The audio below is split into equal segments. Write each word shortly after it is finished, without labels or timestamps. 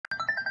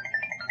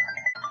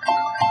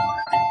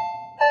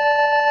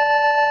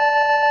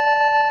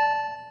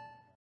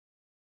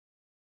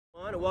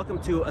welcome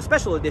to a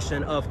special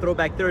edition of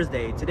Throwback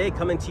Thursday. Today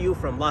coming to you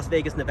from Las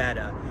Vegas,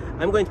 Nevada.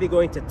 I'm going to be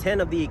going to 10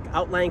 of the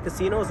outlying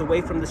casinos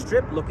away from the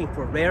strip looking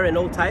for rare and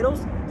old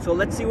titles. So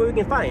let's see what we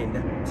can find.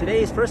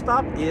 Today's first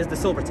stop is the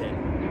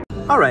Silverton.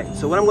 Alright,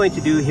 so what I'm going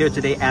to do here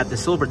today at the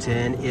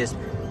Silverton is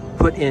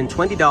put in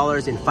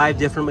 $20 in 5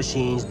 different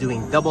machines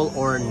doing double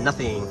or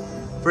nothing.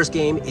 First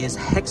game is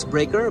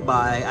Hexbreaker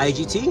by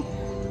IGT.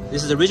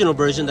 This is the original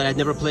version that I've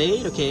never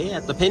played. Okay,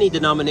 at the penny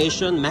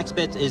denomination, max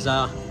bet is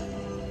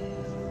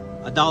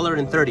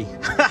 $1.30.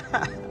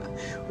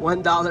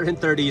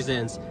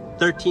 $1.30.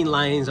 13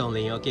 lines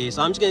only. Okay,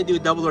 so I'm just gonna do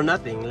double or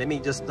nothing. Let me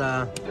just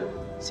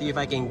see if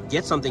I can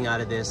get something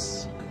out of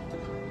this.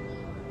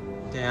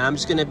 Okay, I'm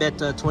just gonna bet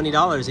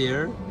 $20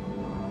 here.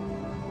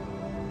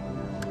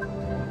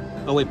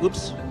 Oh wait,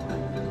 whoops,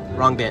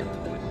 wrong bet.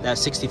 That's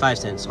 65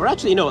 cents. Or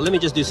actually, no, let me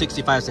just do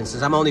 65 cents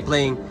since I'm only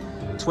playing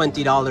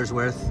 $20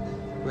 worth.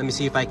 Let me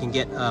see if I can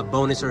get a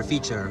bonus or a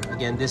feature.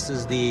 Again, this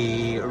is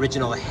the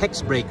original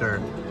Hexbreaker.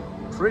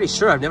 Pretty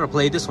sure I've never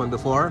played this one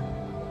before.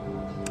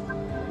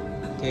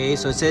 Okay,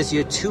 so it says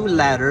here 2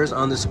 ladders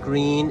on the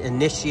screen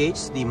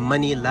initiates the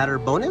money ladder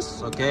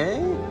bonus. Okay,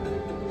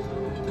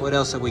 what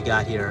else have we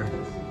got here?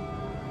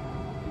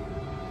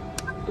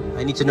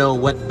 I need to know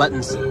what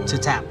buttons to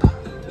tap.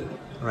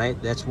 All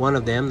right, that's one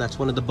of them. That's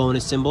one of the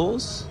bonus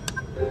symbols.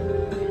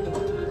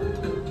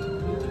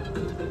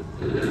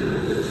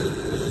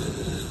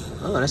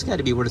 Oh, that's got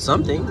to be worth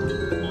something.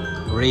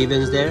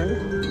 Ravens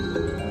there.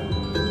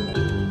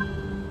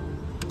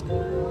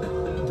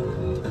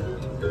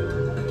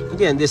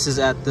 Again, this is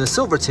at the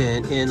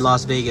Silverton in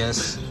Las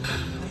Vegas.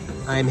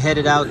 I'm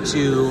headed out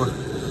to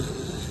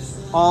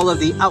all of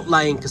the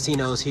outlying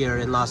casinos here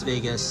in Las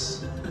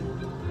Vegas.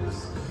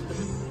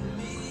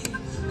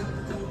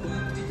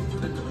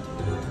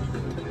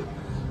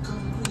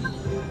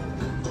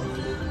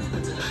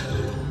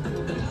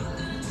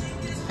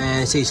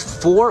 And it says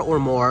 4 or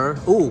more.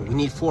 Ooh, we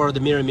need 4 of the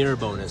mirror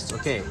bonus.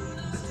 Okay.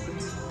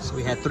 So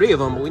we had 3 of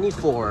them, but we need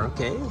 4.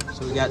 Okay.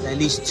 So we got at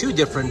least 2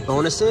 different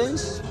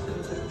bonuses.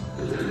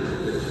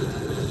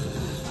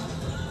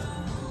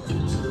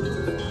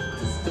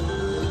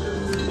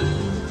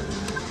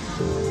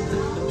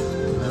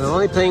 I'm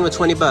only playing with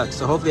 20 bucks,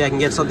 so hopefully I can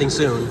get something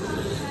soon.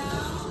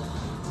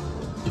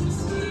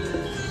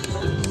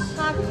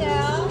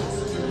 Cocktail.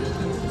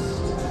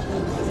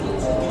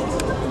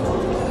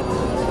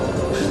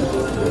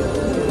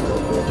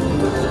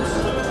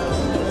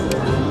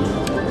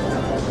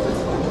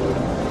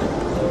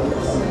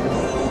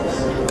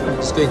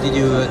 Just going to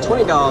do a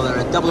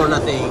 $20 double or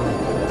nothing.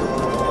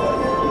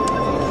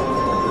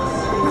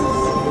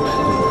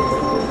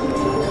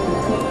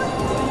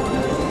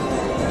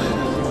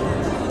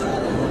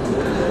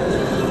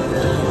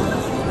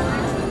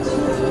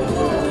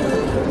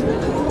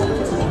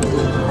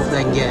 Hopefully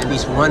I can get at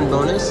least 1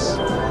 bonus.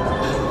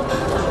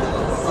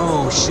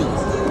 Oh shoot,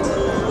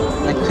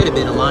 that could have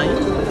been a line.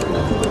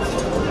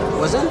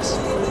 Wasn't?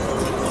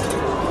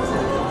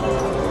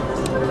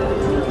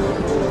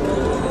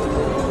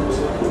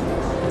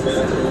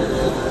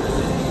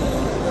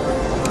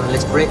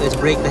 Let's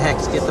break the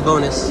hex, get the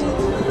bonus.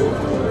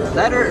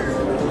 Ladder.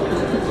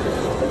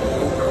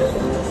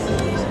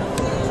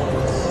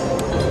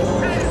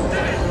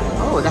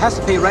 Oh, that has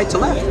to pay right to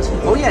left.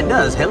 Oh yeah, it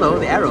does. Hello,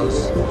 the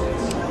arrows.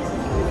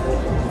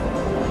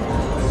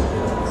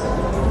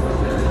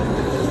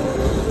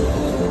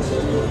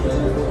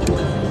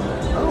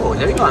 Oh,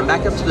 there you go. I'm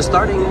back up to the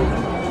starting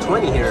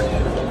 20 here.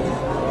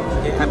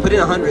 Okay, I put in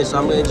 100, so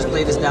I'm going to just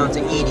play this down to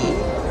 80.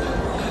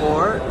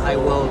 Or I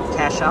will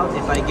cash out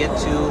if I get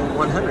to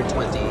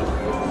 120.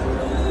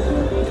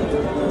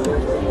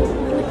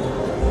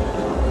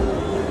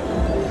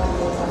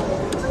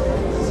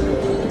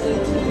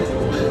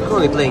 I'm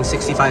only playing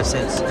 65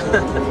 cents.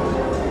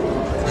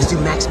 Let's do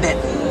max bet,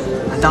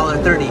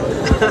 $1.30.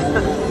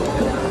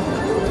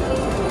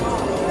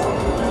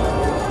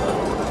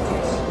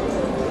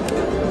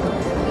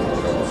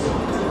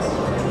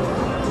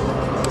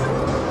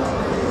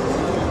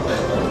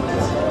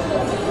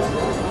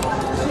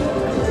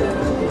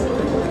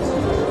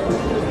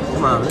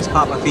 Come on, let's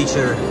pop a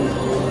feature.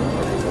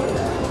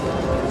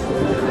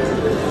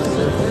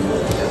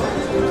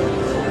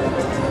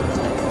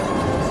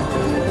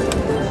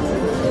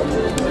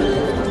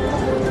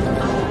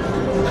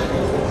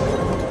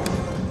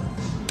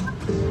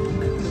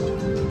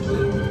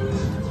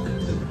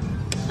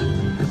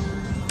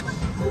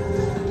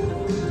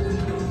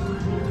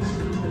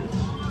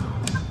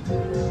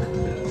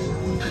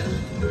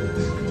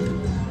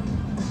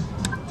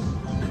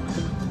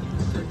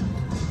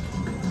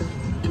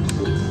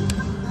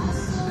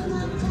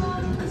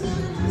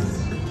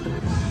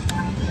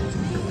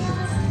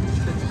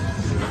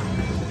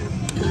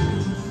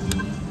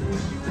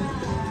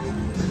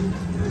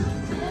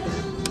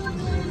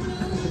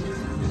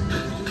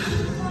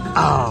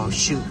 Oh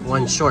shoot,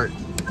 1 short.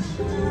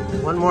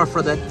 1 more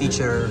for that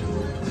feature.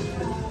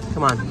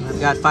 Come on, I've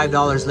got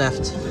 $5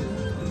 left.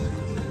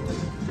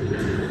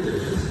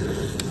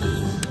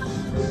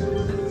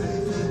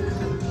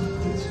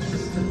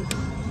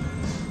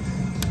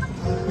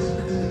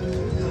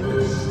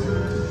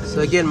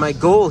 So again, my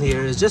goal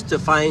here is just to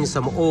find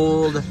some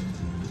old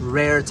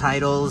rare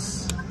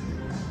titles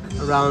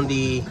around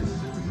the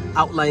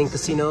outlying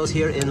casinos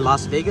here in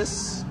Las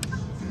Vegas.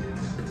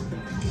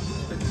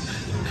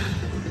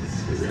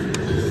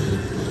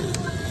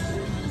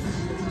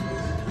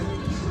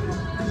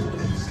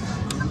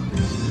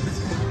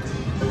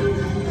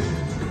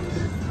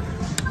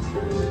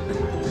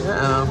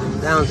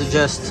 Down to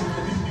just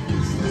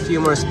a few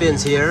more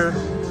spins here.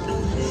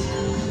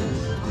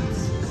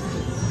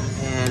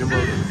 And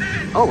we'll...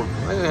 Oh,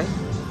 okay.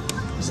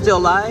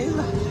 Still live.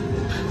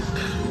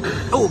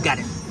 Oh, got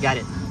it. Got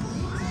it.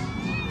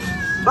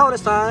 Bonus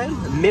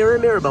time. Mirror,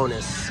 mirror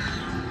bonus.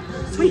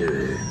 Sweet.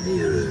 Mirror,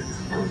 mirror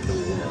on the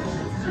wall.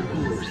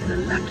 Who's the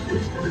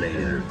luckiest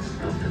player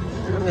of them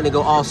all? I'm going to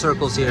go all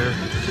circles here.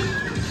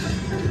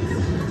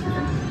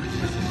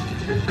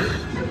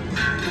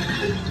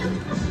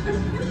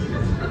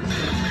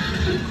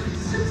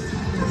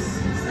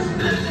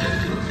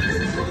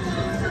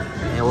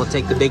 And we'll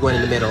take the big one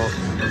in the middle.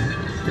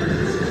 The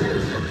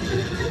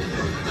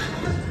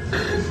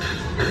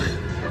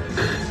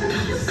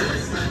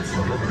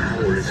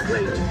power is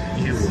great.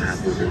 You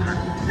have won.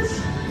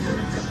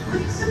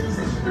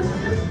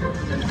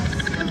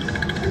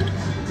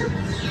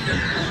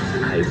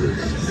 I will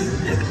see you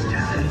next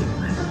time.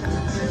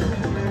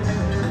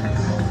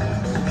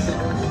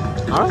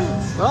 Alright,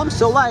 well, I'm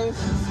still live.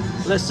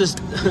 Let's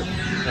just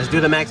let's do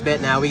the max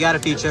bet now. We got a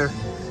feature.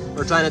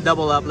 We're trying to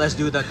double up. Let's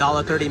do the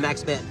 $1.30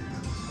 max bet.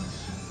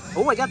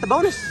 Oh, I got the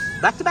bonus.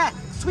 Back to back.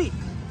 Sweet.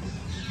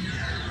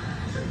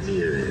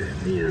 Mirror,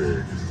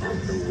 mirror on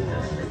the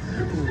wall.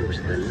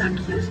 Who's the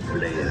luckiest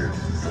player of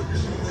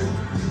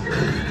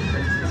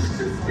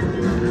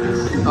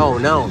them all? Oh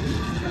no.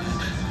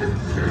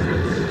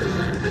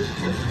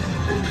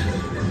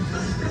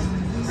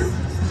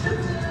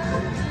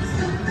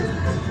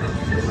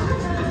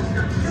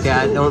 Okay,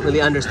 I don't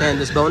really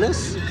understand this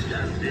bonus.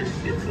 Done this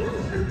before.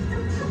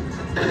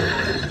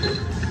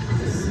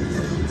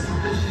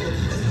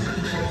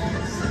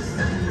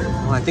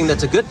 Well, I think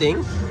that's a good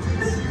thing.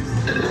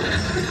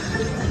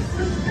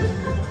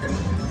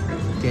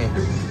 Okay,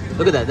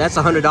 look at that. That's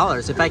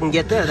 $100. If I can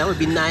get there, that would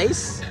be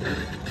nice.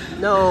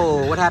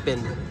 No, what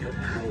happened? Your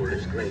power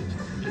is great.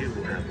 You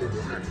have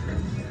won.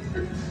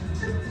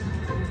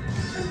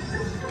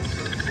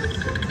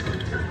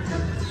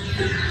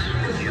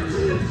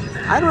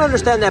 I don't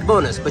understand that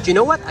bonus, but you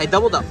know what? I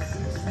doubled up.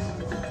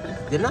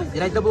 Didn't I?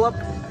 Did I double up?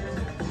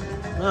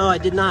 No, I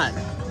did not.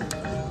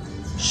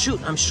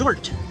 Shoot, I'm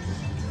short.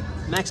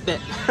 Max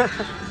bet.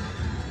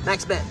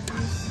 Max bet.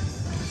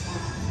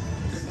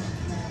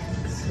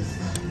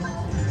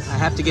 I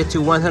have to get to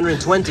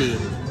 120.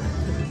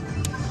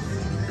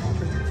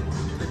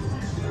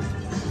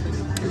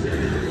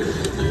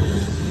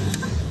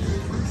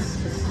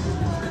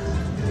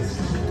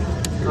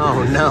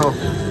 Oh no.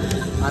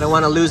 I don't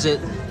want to lose it.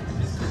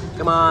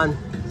 Come on.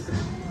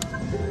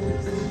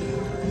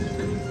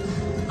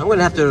 I'm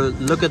gonna have to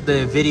look at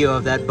the video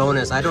of that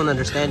bonus. I don't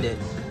understand it.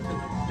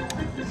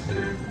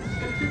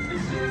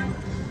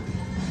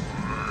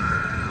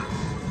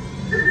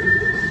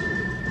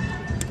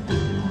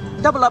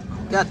 Double up.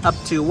 Got up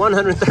to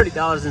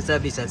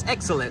 $130.70.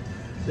 Excellent.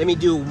 Let me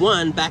do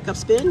one backup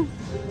spin.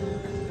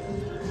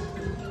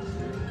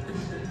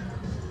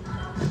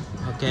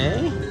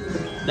 Okay.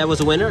 That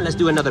was a winner. Let's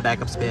do another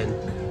backup spin.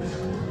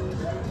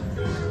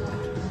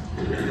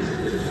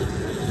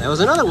 That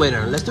was another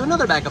winner. Let's do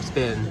another backup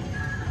spin.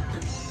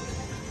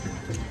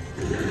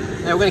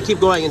 And we're gonna keep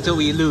going until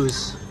we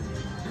lose.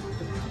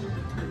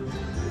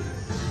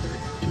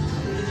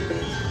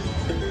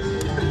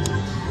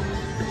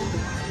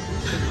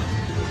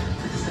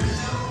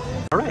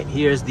 Alright,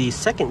 here's the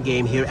second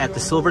game here at the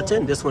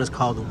Silverton. This one is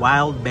called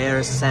Wild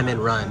Bear Salmon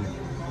Run.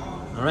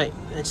 Alright,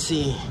 let's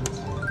see.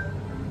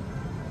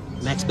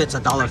 Max bet's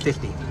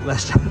 $1.50.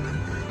 Let's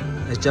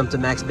jump to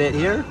max bet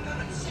here.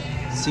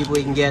 See if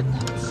we can get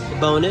the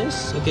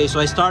bonus. Okay, so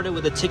I started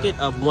with a ticket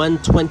of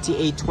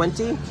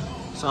 $128.20.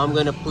 So I'm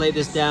gonna play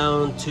this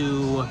down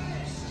to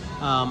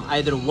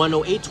either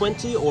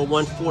 $108.20 or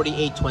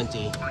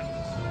 $148.20.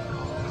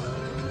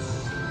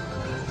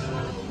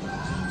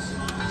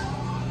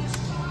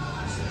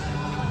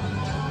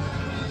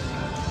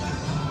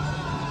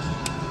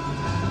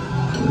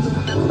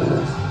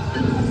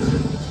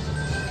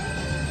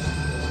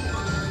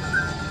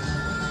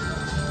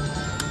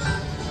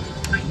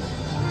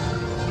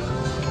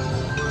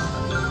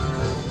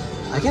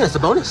 I think that's a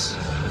bonus.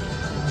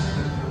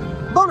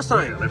 Bonus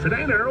time! Well, if it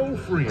ain't our old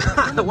friend,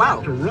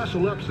 wow. to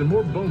rustle up some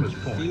more bonus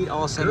points. Feed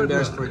all 7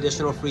 bears for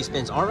additional free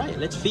spins. All right,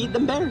 let's feed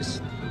them bears.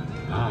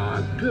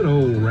 Ah, good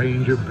old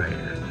Ranger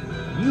Bear.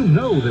 You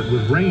know that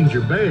with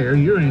Ranger Bear,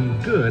 you're in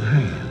good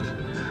hands.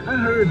 I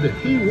heard that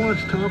he once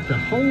talked a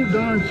whole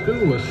darn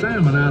school of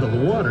salmon out of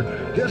the water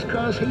just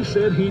because he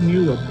said he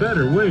knew a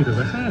better way to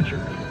the hatchery.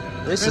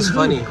 This and is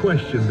funny. Who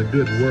questioned the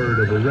good word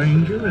of a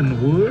ranger in the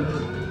woods?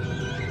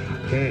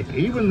 Heck,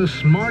 even the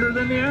smarter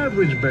than the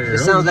average bear. It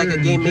sounds like over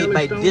a there game in made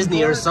by Jellystone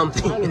Disney or Park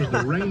something. Follows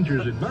the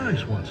ranger's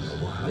advice once in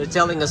a while. They're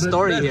telling a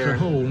story But that's here. a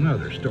whole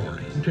nother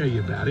story. I'll tell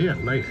you about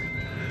it later.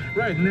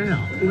 Right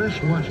now, let's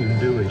watch him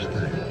do his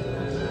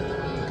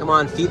thing. Come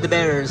on, feed the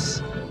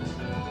bears.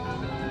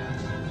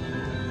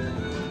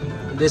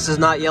 This is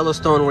not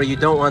Yellowstone where you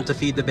don't want to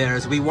feed the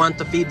bears. We want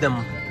to feed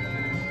them.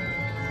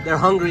 They're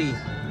hungry.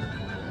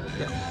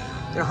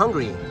 They're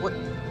hungry. What?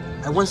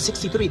 I won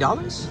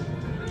 $63?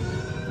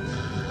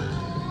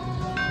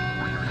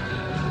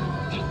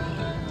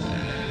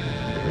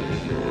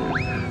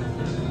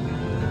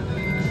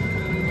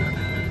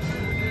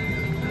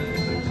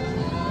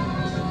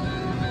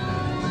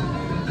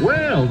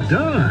 Well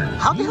done.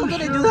 How the hell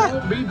did I do You that? sure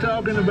won't be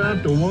talking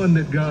about the one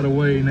that got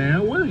away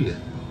now, will you?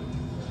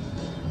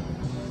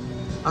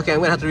 Okay, I'm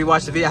gonna have to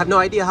rewatch the video. I have no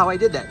idea how I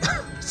did that.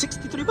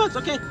 63 bucks,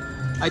 okay.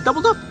 I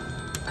doubled up.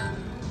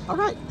 All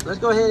right, let's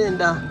go ahead and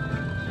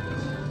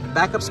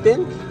backup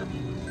spin.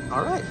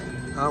 All right.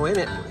 Oh, wait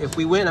a minute. If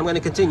we win, I'm gonna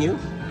continue.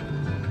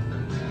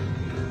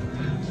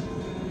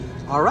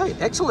 All right,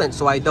 excellent.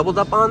 So I doubled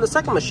up on the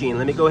second machine.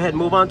 Let me go ahead and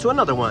move on to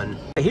another one.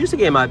 Here's a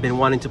game I've been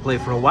wanting to play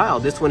for a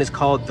while. This one is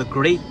called The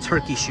Great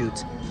Turkey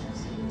Shoot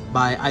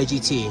by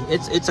IGT.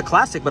 It's a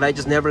classic, but I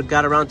just never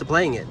got around to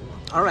playing it.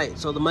 All right,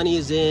 so the money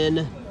is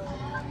in.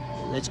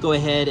 Let's go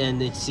ahead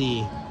and let's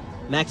see.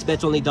 Max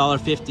bet's only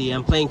 $1.50.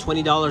 I'm playing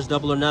 $20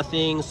 double or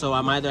nothing, so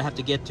I'm either have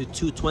to get to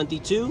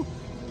 $2.22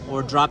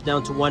 or drop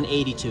down to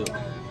 $1.82.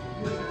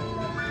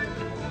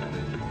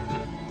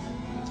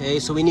 Okay,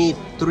 so we need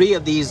 3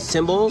 of these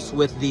symbols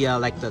with the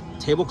like the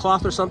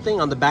tablecloth or something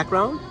on the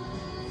background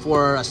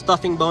for a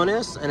stuffing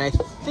bonus, and I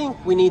think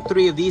we need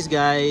 3 of these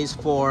guys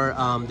for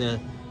the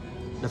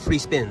free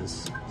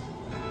spins.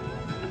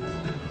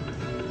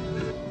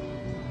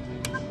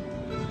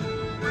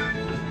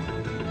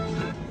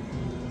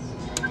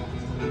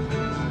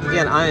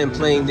 Again, I am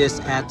playing this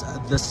at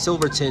the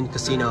Silverton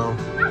Casino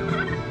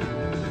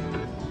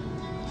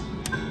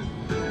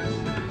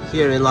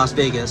here in Las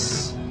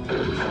Vegas.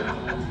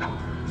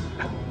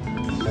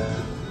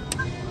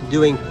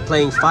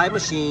 Playing 5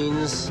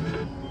 machines,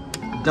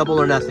 double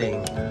or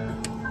nothing.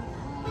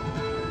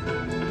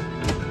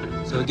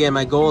 So again,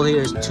 my goal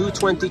here is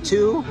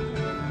 222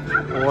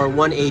 or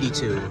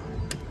 182.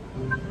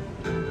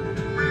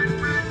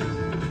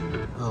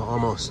 Oh,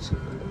 almost.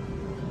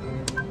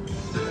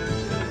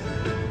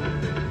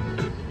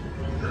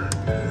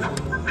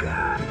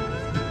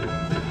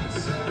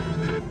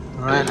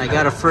 All right, I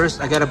got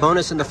a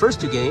bonus in the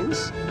first 2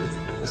 games.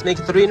 Let's make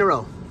it 3 in a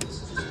row.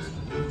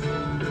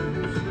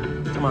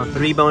 Come on,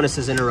 3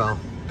 bonuses in a row.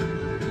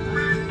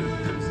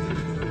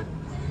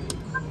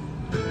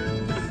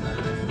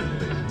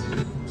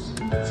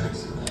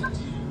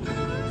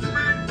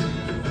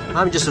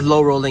 I'm just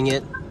low rolling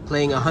it,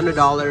 playing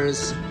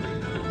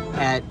 $100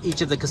 at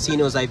each of the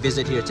casinos I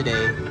visit here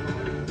today.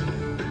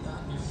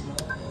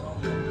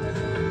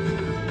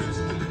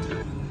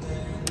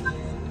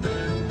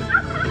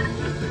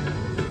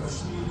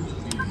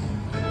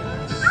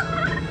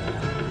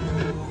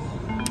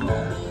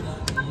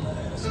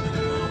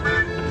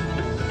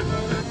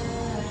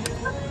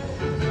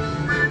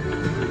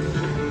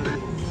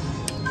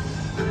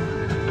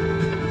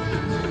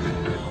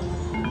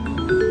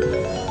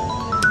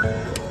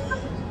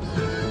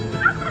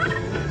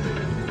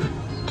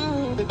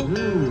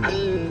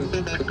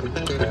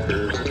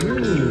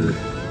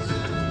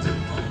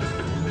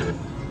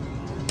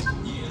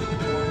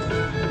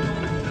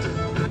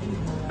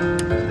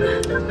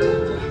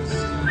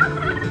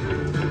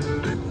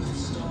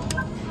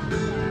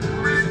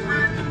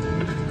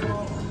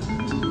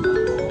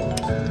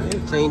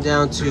 Playing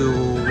down to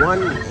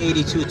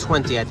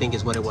 182.20, I think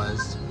is what it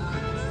was.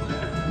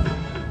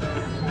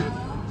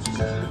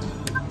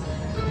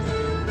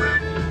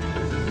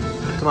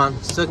 Come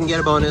on, still can get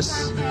a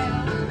bonus.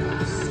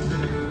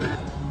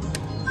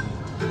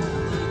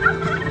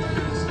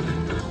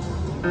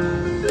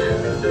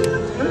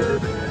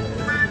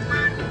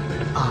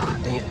 Ah,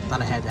 dang it,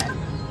 thought I had that.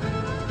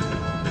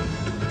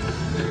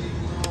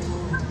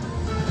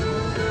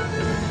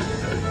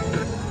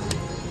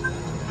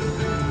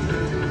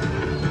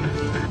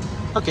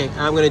 Okay,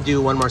 I'm gonna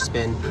do 1 more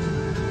spin.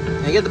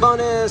 Can I get the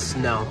bonus?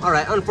 No. All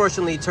right,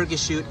 unfortunately, Turkey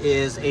Shoot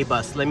is a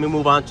bust. Let me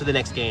move on to the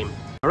next game.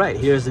 All right,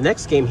 here's the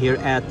next game here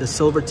at the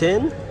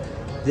Silverton.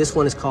 This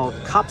one is called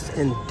Cops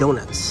and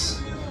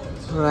Donuts.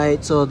 All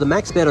right, so the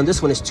max bet on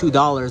this one is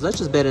 $2. Let's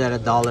just bet it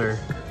at $1.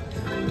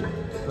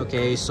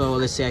 Okay, so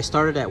let's say I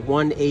started at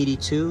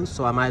 182,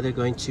 so I'm either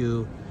going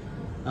to,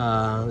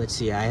 let's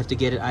see, I have to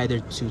get it either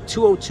to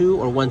 202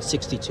 or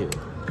 162.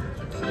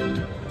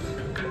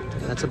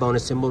 That's a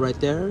bonus symbol right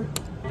there.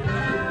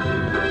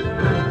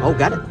 Oh,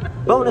 got it.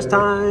 Bonus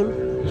time.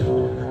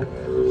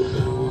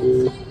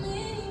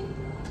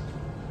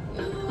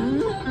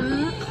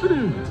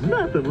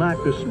 Nothing like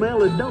the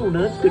smell of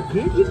donuts to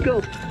get you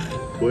going.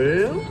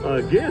 Well,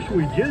 I guess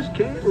we just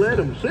can't let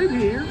them sit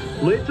here.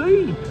 Let's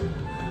eat.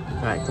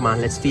 All right, come on,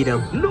 let's feed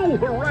them. No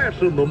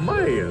harassing the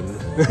man.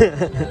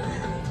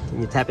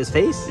 Can you tap his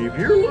face? If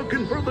you're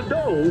looking for the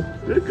dough,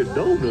 pick a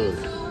donut.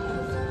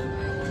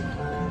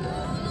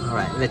 All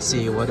right, let's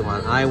see. What do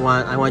I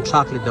want? I want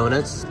chocolate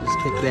donuts. Let's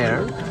pick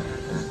there. Wait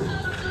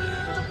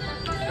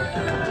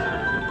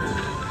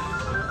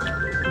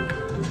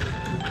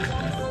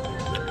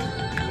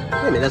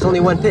a minute, that's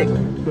only one pick.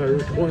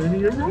 There's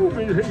plenty of room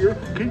in here.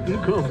 Keep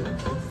them coming.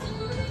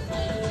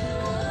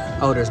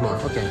 Oh, there's more.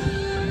 Okay.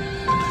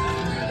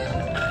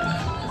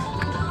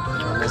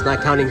 That's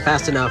not counting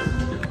fast enough.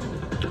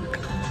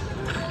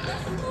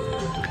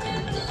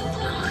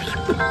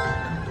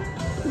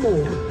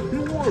 More.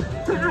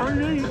 I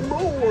need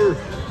more.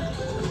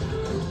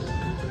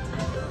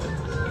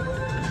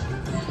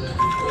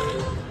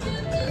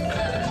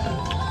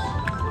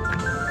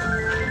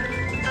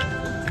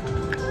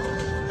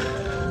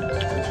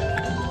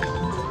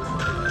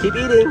 Keep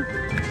eating.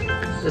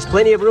 There's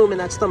plenty of room in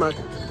that stomach.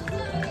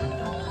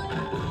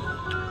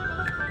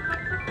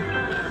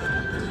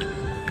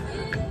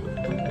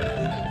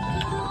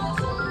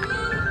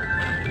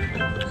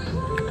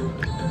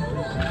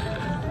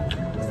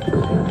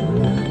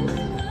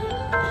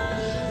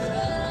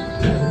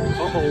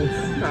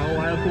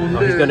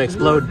 Oh, he's gonna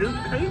explode. Just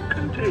can't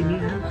continue.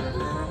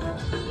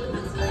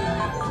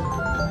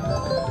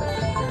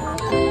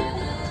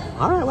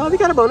 All right, well, we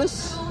got a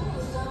bonus.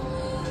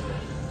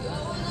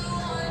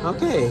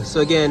 Okay,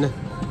 so again,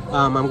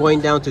 I'm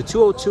going down to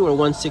 202 or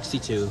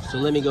 162. So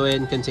let me go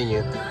ahead and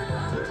continue.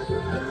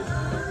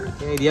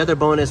 Okay, the other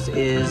bonus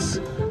is,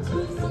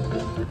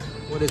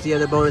 what is the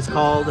other bonus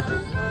called?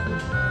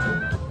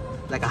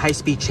 Like a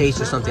high-speed chase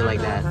or something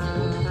like that.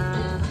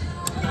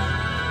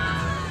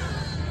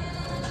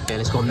 Okay,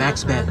 let's go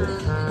max bet.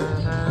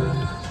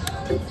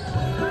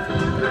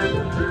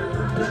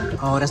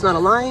 Oh, that's not a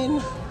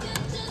line?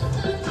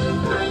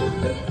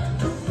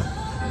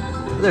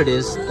 There it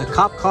is. The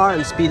cop car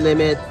and speed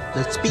limit.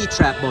 The speed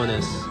trap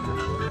bonus.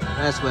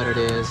 That's what it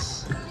is.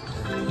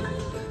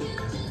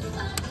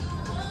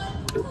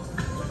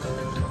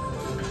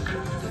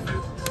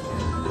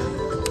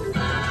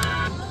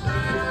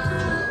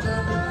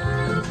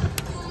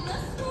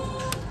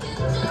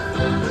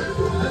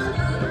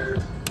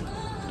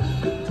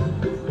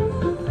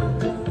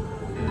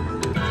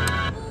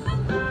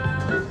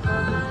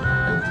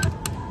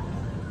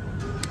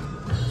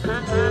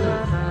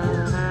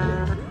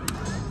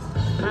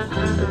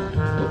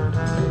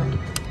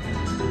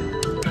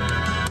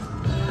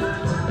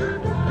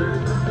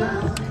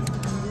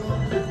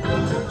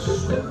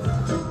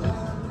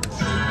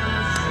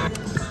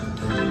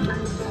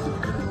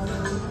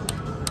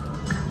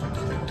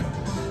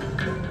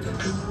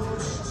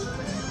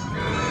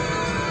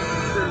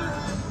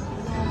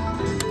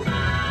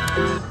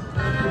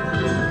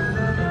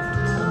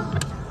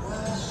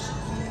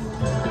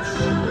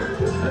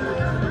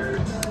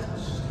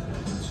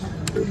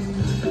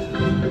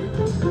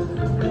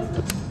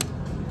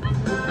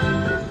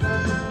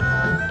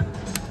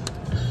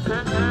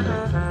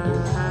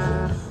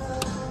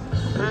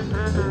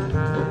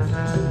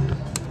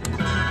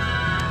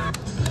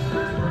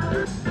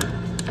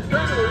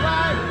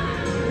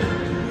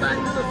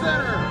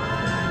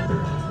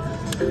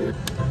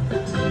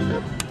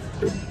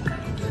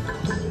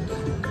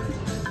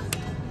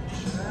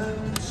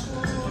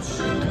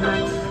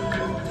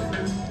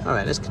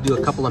 Alright, let's do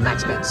a couple of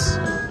max bets.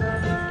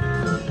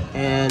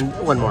 And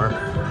one more.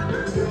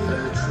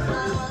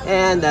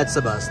 And that's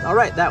a bust.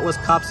 Alright, that was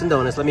Cops and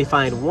Donuts. Let me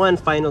find one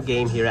final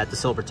game here at the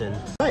Silverton.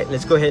 Alright,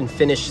 let's go ahead and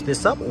finish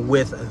this up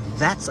with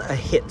That's a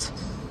Hit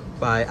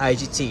by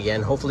IGT.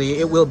 And hopefully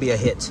it will be a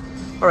hit.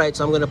 Alright,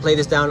 so I'm going to play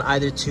this down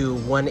either to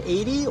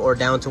 180 or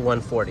down to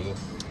 140.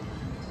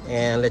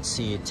 And let's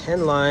see,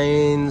 10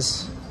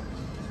 lines.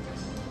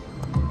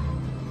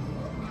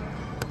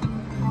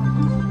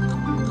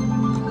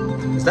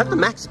 Is that the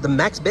max? The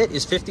max bet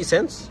is 50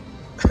 cents?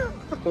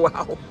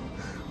 Wow.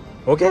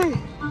 Okay.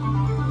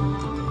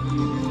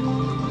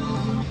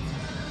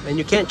 And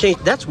you can't change.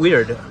 That's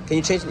weird. Can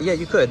you change? Yeah,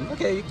 you could.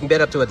 Okay, you can bet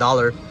up to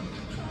 $1.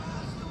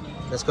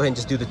 Let's go ahead and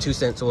just do the 2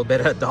 cents. So we'll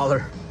bet at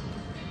 $1.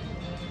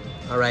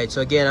 All right. So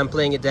again, I'm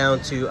playing it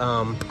down to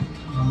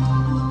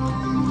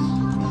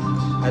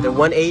either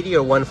 180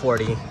 or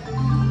 140.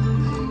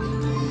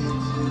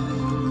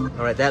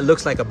 All right. That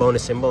looks like a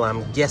bonus symbol.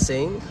 I'm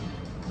guessing.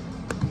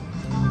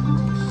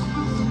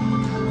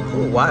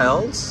 Ooh,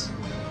 wilds.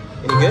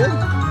 Any good?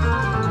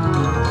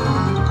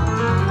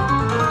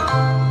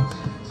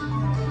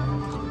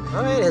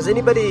 Alright, has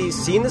anybody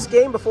seen this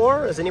game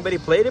before? Has anybody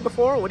played it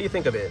before? What do you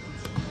think of it?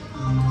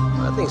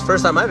 I think it's the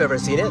first time I've ever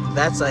seen it.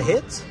 That's a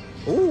hit.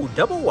 Ooh,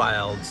 double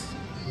wilds.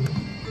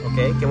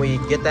 Okay, can we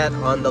get that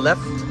on the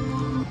left?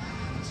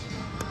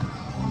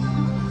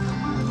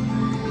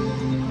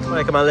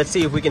 Alright, come on, let's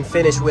see if we can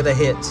finish with a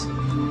hit.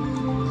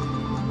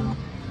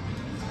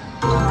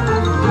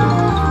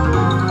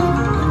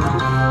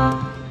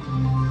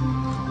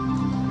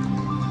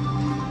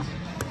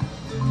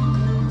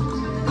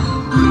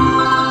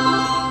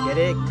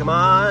 Come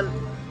on.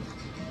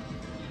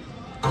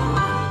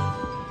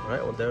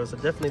 Alright, well, there's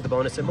definitely the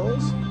bonus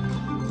symbols.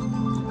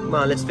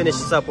 Come on, let's finish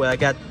this up with,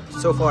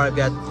 so far I've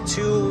got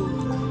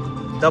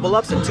 2 double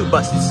ups and 2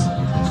 busts.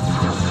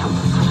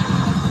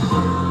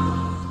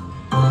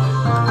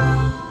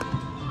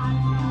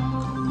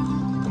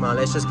 Come on,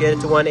 let's just get it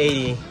to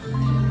 180.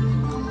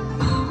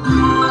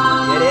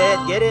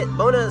 Get it,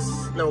 bonus.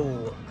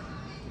 No.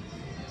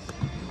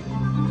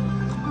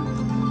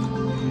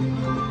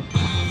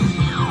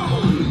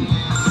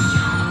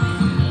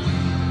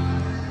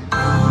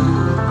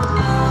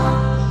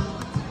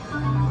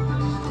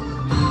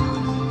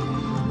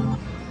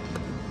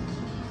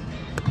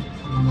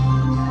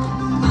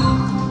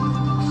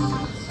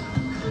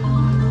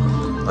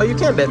 Oh, you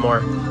can bet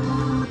more.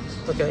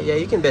 Okay, yeah,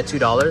 you can bet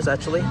 $2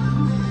 actually.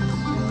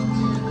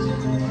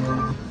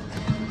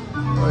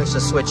 Oh, let's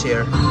just switch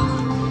here.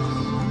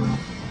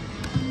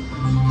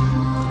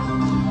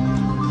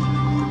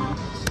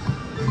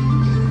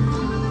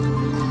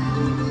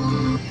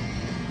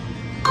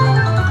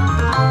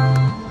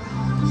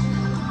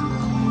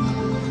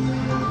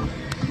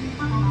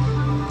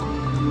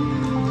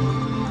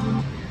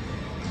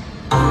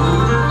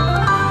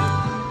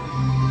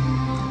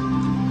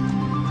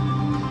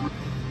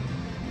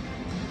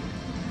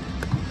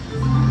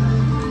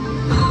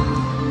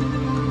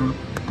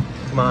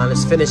 Come on,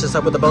 let's finish this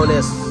up with a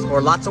bonus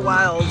or lots of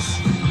wilds.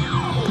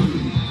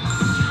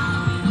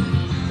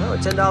 Oh,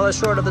 $10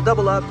 short of the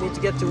double up. Need to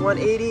get to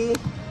 180.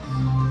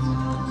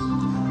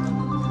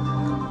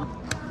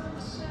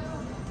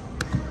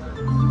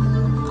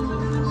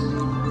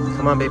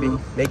 Come on, baby.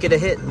 Make it a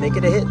hit. Make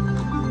it a hit.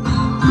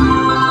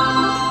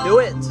 Do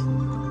it.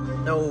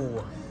 No.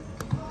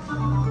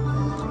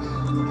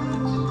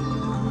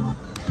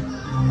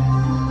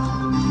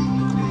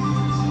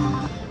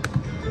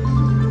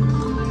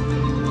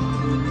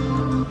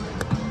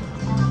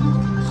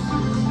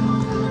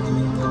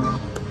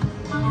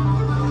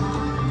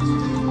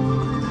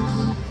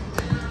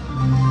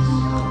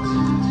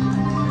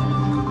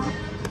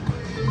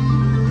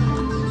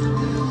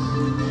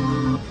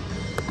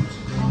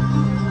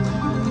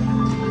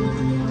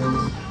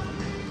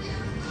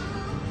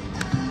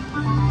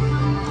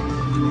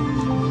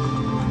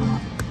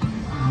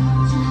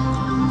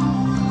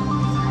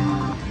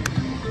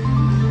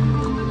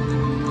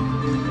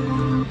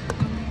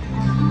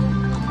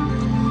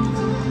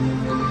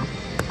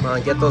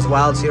 Get those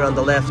wilds here on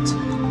the left.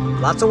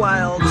 Lots of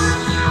wilds.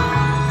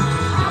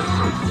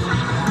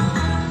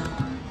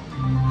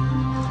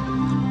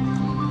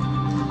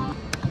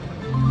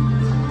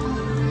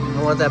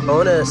 I want that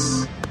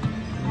bonus.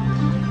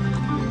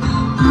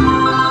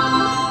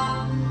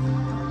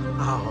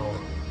 Oh.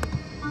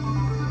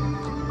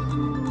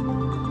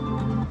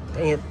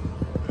 Dang it.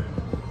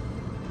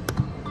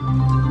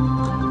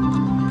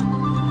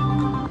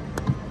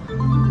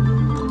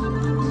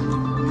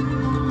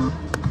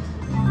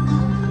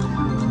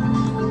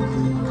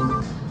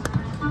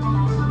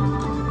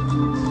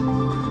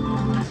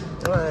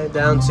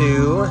 Down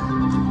to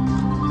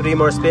 3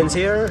 more spins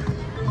here.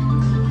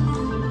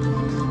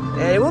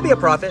 And it will be a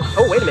profit.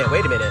 Oh, wait a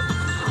minute.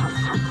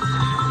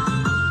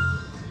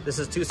 This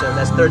is 2 cents,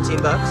 that's 13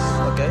 bucks.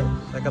 Okay,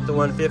 back up to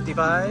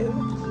 155.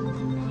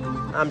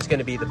 I'm just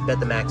gonna bet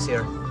the max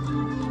here.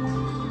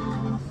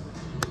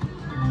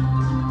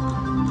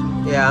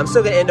 Yeah, I'm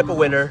still gonna end up a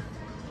winner.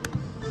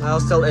 I'll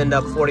still end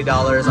up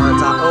 $40 on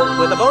top. Oh,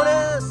 with a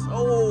bonus!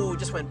 Oh,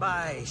 just went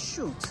by,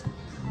 shoot.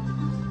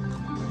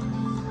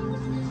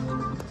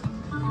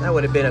 That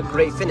would have been a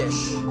great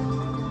finish.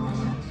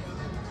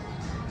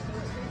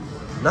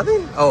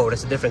 Nothing? Oh,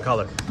 that's a different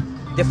color.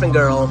 Different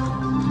girl.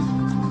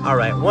 All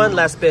right, 1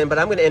 last spin, but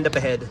I'm gonna end up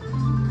ahead.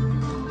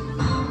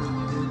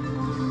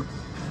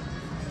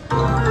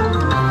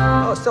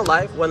 Oh, still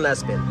live, 1 last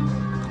spin.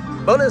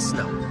 Bonus?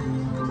 No.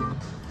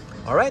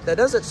 All right, that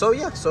does it. So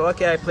yeah,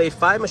 okay, I played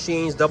 5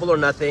 machines, double or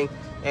nothing,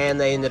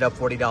 and I ended up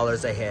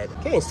 $40 ahead.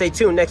 Okay, and stay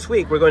tuned. Next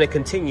week, we're going to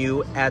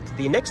continue at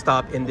the next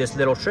stop in this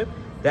little trip.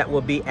 That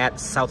will be at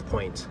South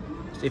Point.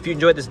 So if you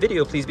enjoyed this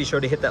video, please be sure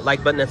to hit that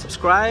like button and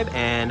subscribe,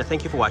 and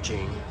thank you for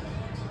watching.